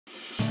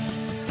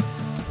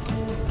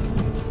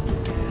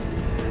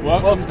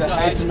Welcome to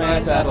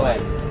HMAS Adelaide.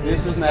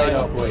 This is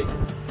NAIDOC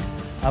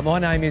Week. My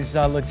name is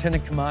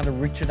Lieutenant Commander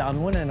Richard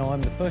Unwin and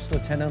I'm the First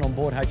Lieutenant on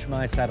board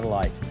HMAS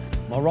Adelaide.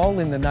 My role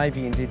in the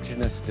Navy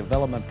Indigenous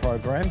Development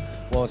Program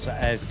was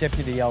as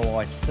Deputy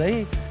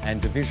OIC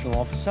and Divisional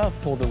Officer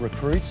for the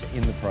recruits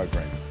in the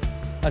program.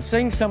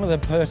 Seeing some of the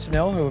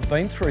personnel who have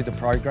been through the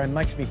program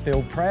makes me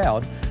feel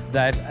proud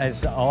that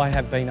as I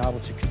have been able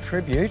to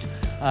contribute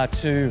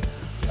to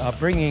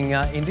bringing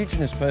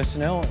Indigenous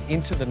personnel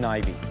into the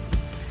Navy.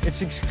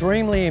 It's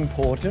extremely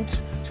important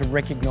to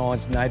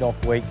recognise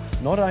NAIDOC Week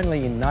not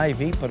only in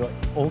Navy but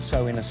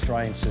also in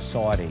Australian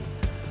society.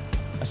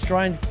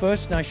 Australian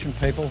First Nation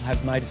people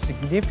have made a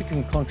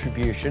significant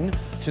contribution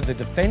to the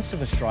defence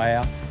of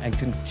Australia and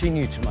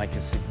continue to make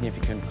a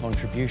significant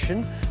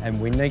contribution, and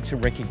we need to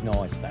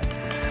recognise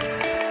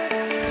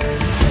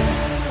that.